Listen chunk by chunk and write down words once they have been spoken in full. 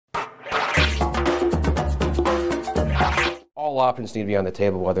all options need to be on the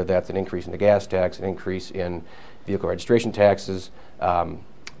table, whether that's an increase in the gas tax, an increase in vehicle registration taxes.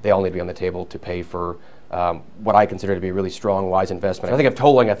 They all need to be on the table to pay for what I consider to be a really strong, wise investment. I think of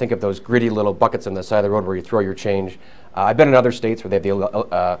tolling, I think of those gritty little buckets on the side of the road where you throw your change. I've been in other states where they have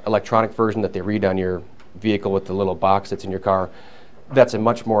the electronic version that they read on your vehicle with the little box that's in your car. That's a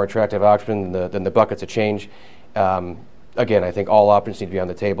much more attractive option than the buckets of change. Again, I think all options need to be on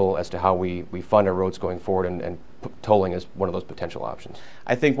the table as to how we fund our roads going forward, and tolling is one of those potential options.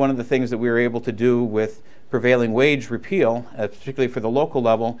 I think one of the things that we were able to do with prevailing wage repeal, particularly for the local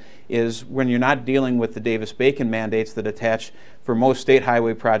level, is when you're not dealing with the Davis-Bacon mandates that attach for most state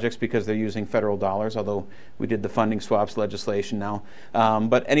highway projects because they're using federal dollars, although we did the funding swaps legislation now.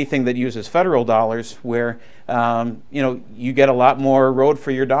 But anything that uses federal dollars, where you get a lot more road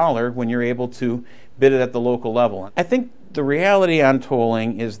for your dollar when you're able to bid it at the local level. I think the reality on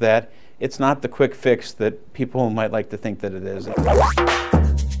tolling is that it's not the quick fix that people might like to think that it is.